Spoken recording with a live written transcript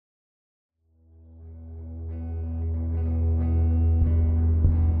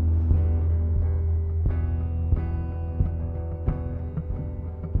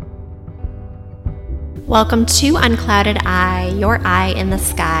Welcome to Unclouded Eye, your eye in the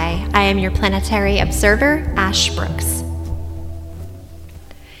sky. I am your planetary observer, Ash Brooks.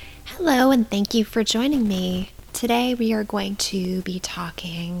 Hello, and thank you for joining me. Today we are going to be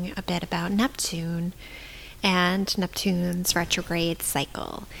talking a bit about Neptune and Neptune's retrograde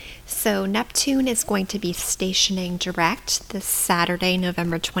cycle. So Neptune is going to be stationing direct this Saturday,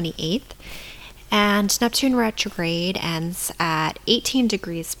 November 28th. And Neptune retrograde ends at 18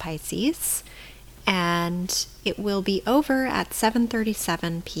 degrees Pisces, and it will be over at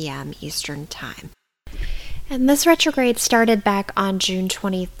 7:37 p.m. Eastern Time. And this retrograde started back on June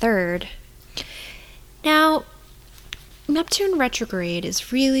 23rd. Now, Neptune retrograde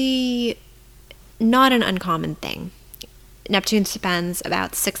is really not an uncommon thing. Neptune spends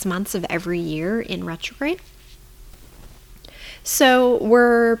about 6 months of every year in retrograde. So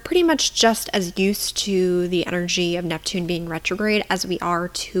we're pretty much just as used to the energy of Neptune being retrograde as we are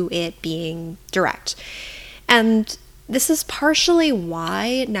to it being direct. And this is partially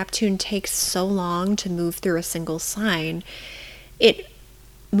why Neptune takes so long to move through a single sign. It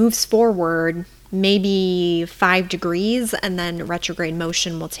moves forward maybe 5 degrees, and then retrograde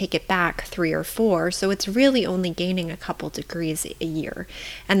motion will take it back 3 or 4. So it's really only gaining a couple degrees a year.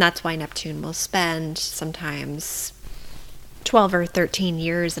 And that's why Neptune will spend sometimes 12 or 13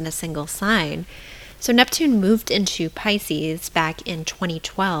 years in a single sign. So Neptune moved into Pisces back in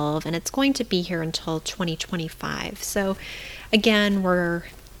 2012, and it's going to be here until 2025. So again, we're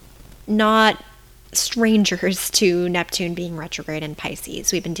not strangers to Neptune being retrograde in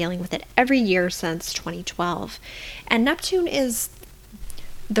Pisces. We've been dealing with it every year since 2012. And Neptune is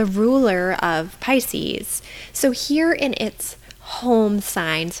the ruler of Pisces. So here in its home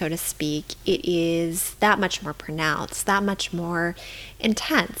sign, so to speak, it is that much more pronounced, that much more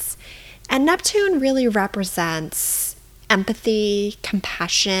intense. And Neptune really represents empathy,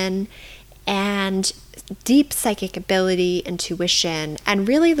 compassion, and deep psychic ability, intuition. And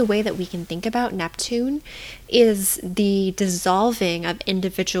really the way that we can think about Neptune is the dissolving of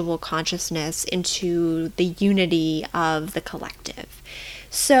individual consciousness into the unity of the collective.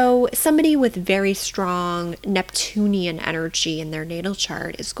 So somebody with very strong Neptunian energy in their natal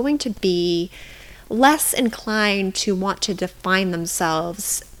chart is going to be less inclined to want to define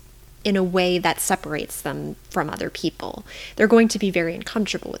themselves in a way that separates them from other people. They're going to be very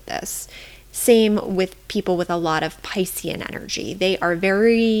uncomfortable with this. Same with people with a lot of Piscean energy. They are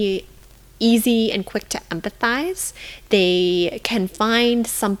very easy and quick to empathize. They can find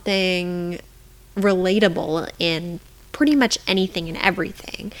something relatable in pretty much anything and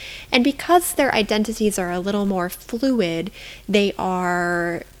everything. And because their identities are a little more fluid, they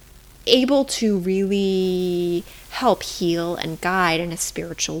are able to really help heal and guide in a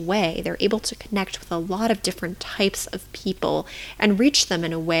spiritual way. They're able to connect with a lot of different types of people and reach them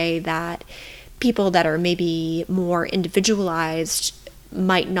in a way that people that are maybe more individualized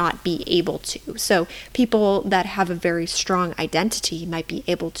might not be able to. So people that have a very strong identity might be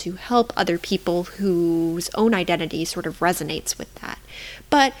able to help other people whose own identity sort of resonates with that.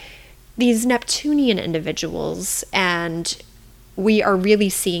 But these Neptunian individuals, and we are really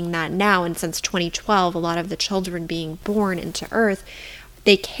seeing that now, and since 2012, a lot of the children being born into Earth,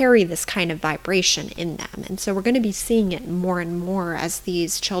 they carry this kind of vibration in them. And so we're going to be seeing it more and more as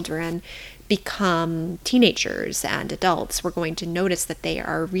these children become teenagers and adults. We're going to notice that they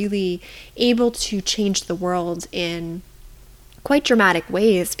are really able to change the world in quite dramatic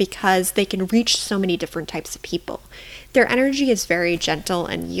ways because they can reach so many different types of people. Their energy is very gentle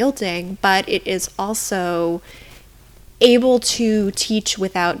and yielding, but it is also able to teach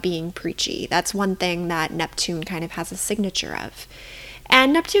without being preachy. That's one thing that Neptune kind of has a signature of.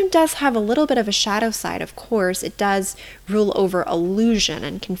 And Neptune does have a little bit of a shadow side, of course. It does rule over illusion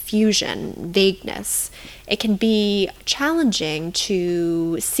and confusion, vagueness. It can be challenging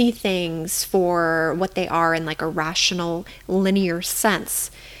to see things for what they are in like a rational, linear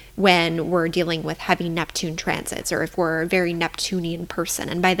sense when we're dealing with heavy Neptune transits, or if we're a very Neptunian person.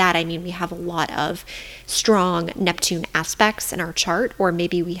 And by that I mean we have a lot of strong Neptune aspects in our chart, or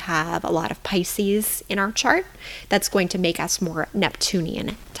maybe we have a lot of Pisces in our chart. That's going to make us more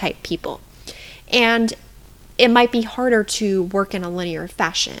Neptunian type people. And it might be harder to work in a linear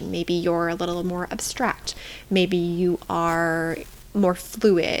fashion. Maybe you're a little more abstract. Maybe you are more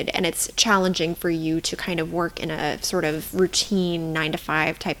fluid, and it's challenging for you to kind of work in a sort of routine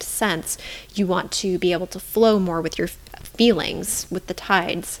 9-to-5 type sense. You want to be able to flow more with your feelings, with the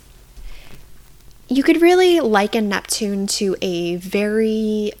tides. You could really liken Neptune to a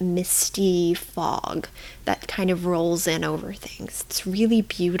very misty fog that kind of rolls in over things. It's really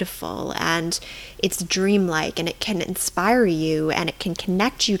beautiful and it's dreamlike, and it can inspire you and it can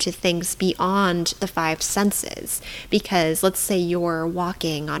connect you to things beyond the five senses. Because let's say you're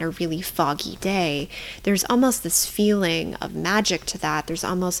walking on a really foggy day, there's almost this feeling of magic to that. There's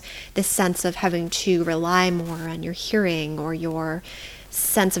almost this sense of having to rely more on your hearing or your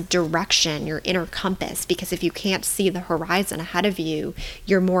sense of direction, your inner compass, because if you can't see the horizon ahead of you,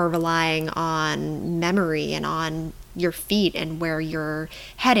 you're more relying on memory and on your feet and where you're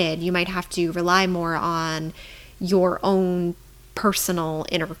headed. You might have to rely more on your own personal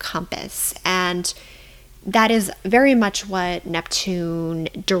inner compass. And that is very much what Neptune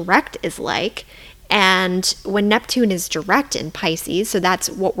direct is like. And when Neptune is direct in Pisces, so that's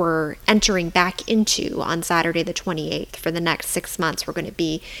what we're entering back into on Saturday the 28th. For the next 6 months, we're going to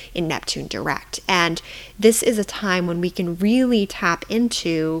be in Neptune direct. And this is a time when we can really tap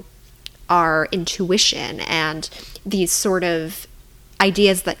into our intuition and these sort of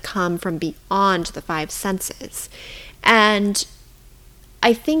ideas that come from beyond the five senses. And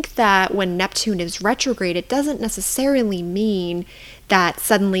I think that when Neptune is retrograde, it doesn't necessarily mean that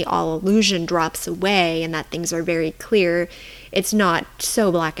suddenly all illusion drops away and that things are very clear. It's not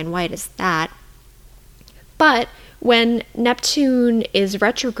so black and white as that. But when Neptune is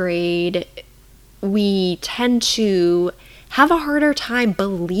retrograde, we tend to have a harder time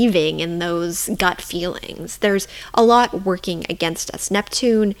believing in those gut feelings. There's a lot working against us.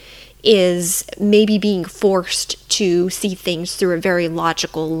 Neptune is maybe being forced to see things through a very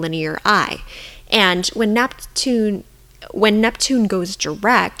logical, linear eye. And when Neptune goes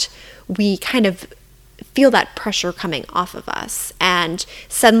direct, we kind of feel that pressure coming off of us, and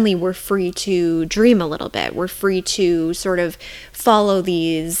suddenly we're free to dream a little bit. We're free to sort of follow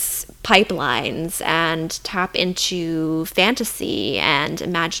these pipelines and tap into fantasy and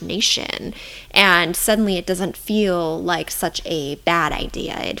imagination, and suddenly it doesn't feel like such a bad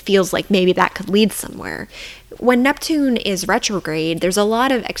idea. It feels like maybe that could lead somewhere. When Neptune is retrograde, there's a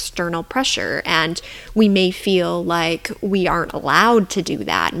lot of external pressure, and we may feel like we aren't allowed to do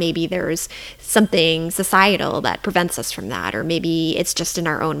that. Maybe there's something societal that prevents us from that, or maybe it's just in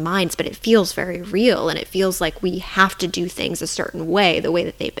our own minds, but it feels very real, and it feels like we have to do things a certain way, the way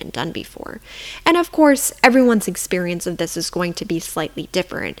that they've been done before. And of course, everyone's experience of this is going to be slightly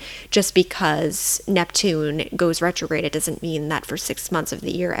different. Just because Neptune goes retrograde, it doesn't mean that for 6 months of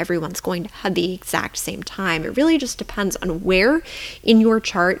the year, everyone's going to have the exact same time. It really just depends on where in your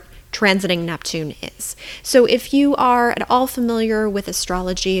chart transiting Neptune is. So if you are at all familiar with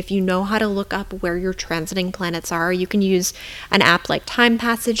astrology, if you know how to look up where your transiting planets are, you can use an app like Time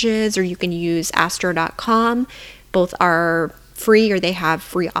Passages, or you can use astro.com. Both are free, or they have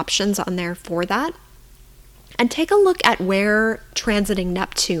free options on there for that. And take a look at where transiting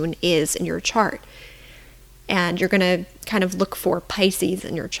Neptune is in your chart. And you're going to kind of look for Pisces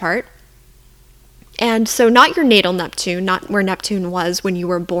in your chart. And so not your natal Neptune, not where Neptune was when you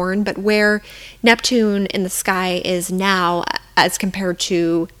were born, but where Neptune in the sky is now as compared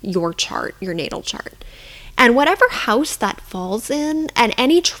to your chart, your natal chart. And whatever house that falls in, and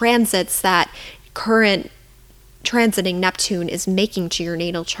any transits that current transiting Neptune is making to your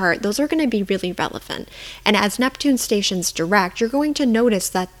natal chart, those are going to be really relevant. And as Neptune stations direct, you're going to notice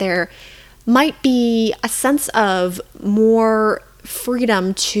that there might be a sense of more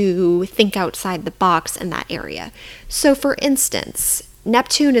freedom to think outside the box in that area. So for instance,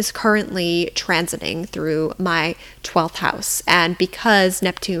 Neptune is currently transiting through my 12th house, and because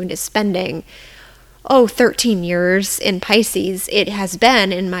Neptune is spending 13 years in Pisces, it has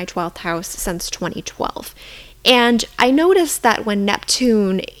been in my 12th house since 2012. And I noticed that when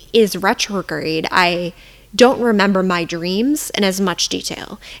Neptune is retrograde, I don't remember my dreams in as much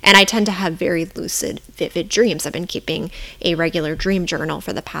detail. And I tend to have very lucid, vivid dreams. I've been keeping a regular dream journal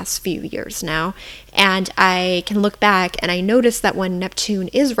for the past few years now. And I can look back and I notice that when Neptune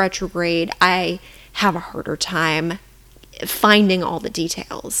is retrograde, I have a harder time finding all the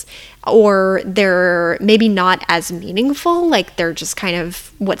details, or they're maybe not as meaningful, like they're just kind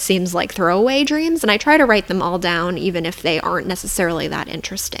of what seems like throwaway dreams, and I try to write them all down even if they aren't necessarily that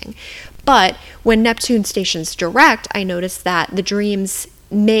interesting. But when Neptune stations direct, I notice that the dreams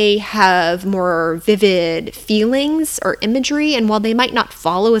may have more vivid feelings or imagery, and while they might not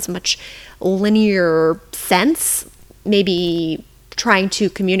follow as much linear sense, maybe trying to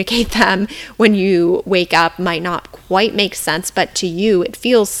communicate them when you wake up might not quite make sense, but to you it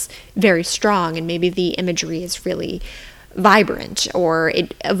feels very strong, and maybe the imagery is really vibrant, or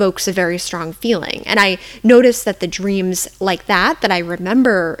it evokes a very strong feeling. And I notice that the dreams like that I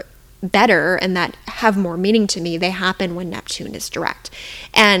remember better and that have more meaning to me, they happen when Neptune is direct.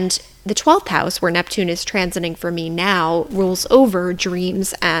 And the 12th house, where Neptune is transiting for me now, rules over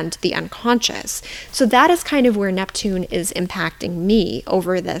dreams and the unconscious. So that is kind of where Neptune is impacting me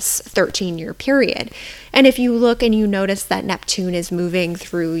over this 13-year period. And if you look and you notice that Neptune is moving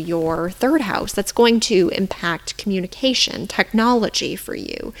through your 3rd house, that's going to impact communication, technology for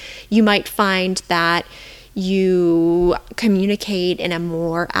you. You might find that you communicate in a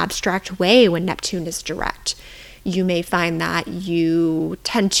more abstract way when Neptune is direct. You may find that you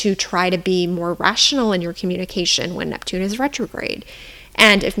tend to try to be more rational in your communication when Neptune is retrograde.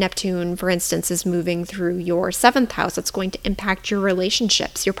 And if Neptune, for instance, is moving through your 7th house, it's going to impact your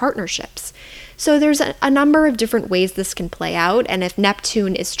relationships, your partnerships. So there's a number of different ways this can play out. And if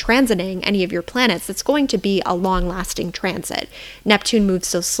Neptune is transiting any of your planets, it's going to be a long-lasting transit. Neptune moves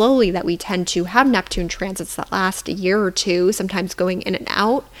so slowly that we tend to have Neptune transits that last a year or two, sometimes going in and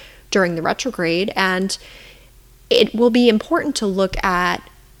out during the retrograde. And it will be important to look at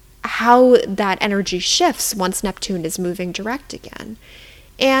how that energy shifts once Neptune is moving direct again.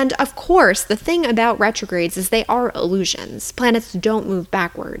 And of course, the thing about retrogrades is they are illusions. Planets don't move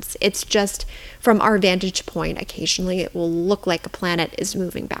backwards. It's just from our vantage point, occasionally it will look like a planet is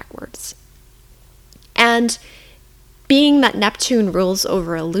moving backwards. And being that Neptune rules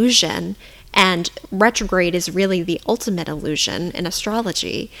over illusion, and retrograde is really the ultimate illusion in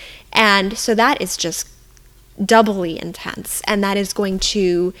astrology, and so that is just doubly intense, and that is going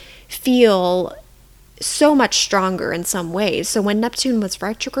to feel so much stronger in some ways. So when Neptune was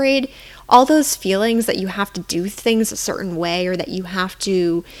retrograde, all those feelings that you have to do things a certain way, or that you have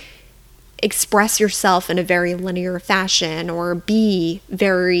to express yourself in a very linear fashion, or be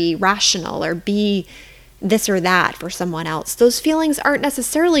very rational, or be this or that for someone else, those feelings aren't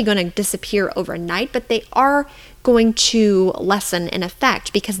necessarily going to disappear overnight, but they are going to lessen in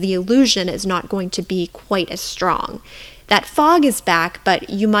effect because the illusion is not going to be quite as strong. That fog is back,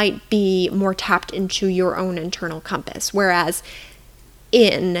 but you might be more tapped into your own internal compass. Whereas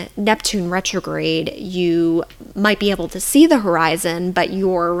in Neptune retrograde, you might be able to see the horizon, but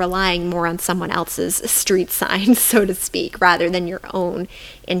you're relying more on someone else's street signs, so to speak, rather than your own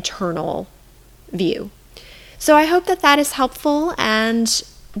internal view. So I hope that is helpful, and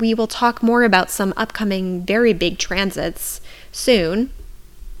we will talk more about some upcoming very big transits soon.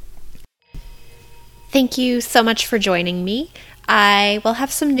 Thank you so much for joining me. I will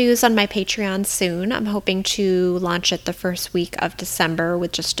have some news on my Patreon soon. I'm hoping to launch it the first week of December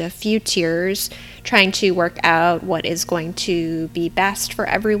with just a few tiers, trying to work out what is going to be best for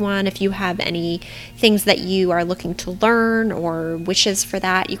everyone. If you have any things that you are looking to learn or wishes for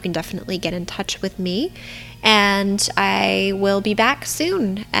that, you can definitely get in touch with me. And I will be back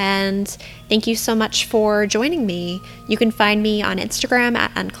soon. And thank you so much for joining me. You can find me on Instagram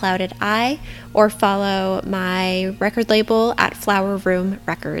at UncloudedEye, or follow my record label at Flower Room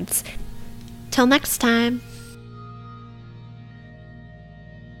Records. Till next time.